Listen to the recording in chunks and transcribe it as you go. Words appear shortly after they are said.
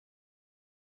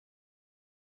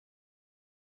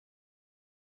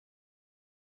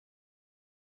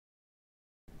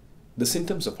The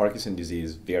symptoms of Parkinson's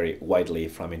disease vary widely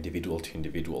from individual to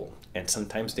individual, and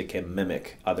sometimes they can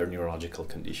mimic other neurological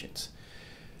conditions.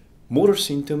 Motor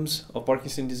symptoms of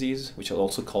Parkinson's disease, which are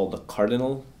also called the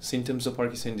cardinal symptoms of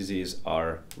Parkinson's disease,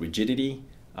 are rigidity,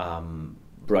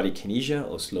 bradykinesia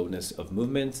or slowness of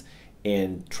movement,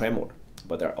 and tremor.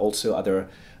 But there are also other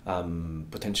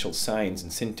potential signs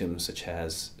and symptoms such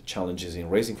as challenges in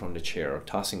raising from the chair or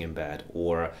tossing in bed,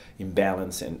 or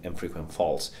imbalance and frequent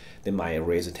falls that might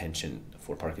raise attention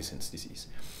for Parkinson's disease.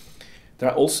 There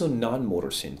are also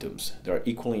non-motor symptoms that are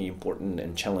equally important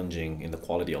and challenging in the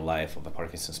quality of life of a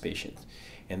Parkinson's patient.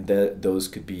 And those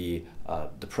could be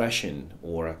depression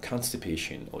or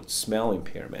constipation or smell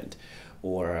impairment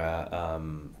or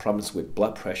problems with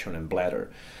blood pressure and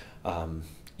bladder.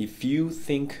 If you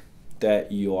think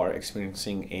that you are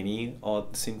experiencing any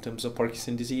of the symptoms of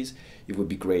Parkinson's disease, it would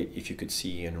be great if you could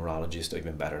see a neurologist or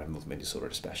even better, a movement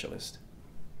disorder specialist.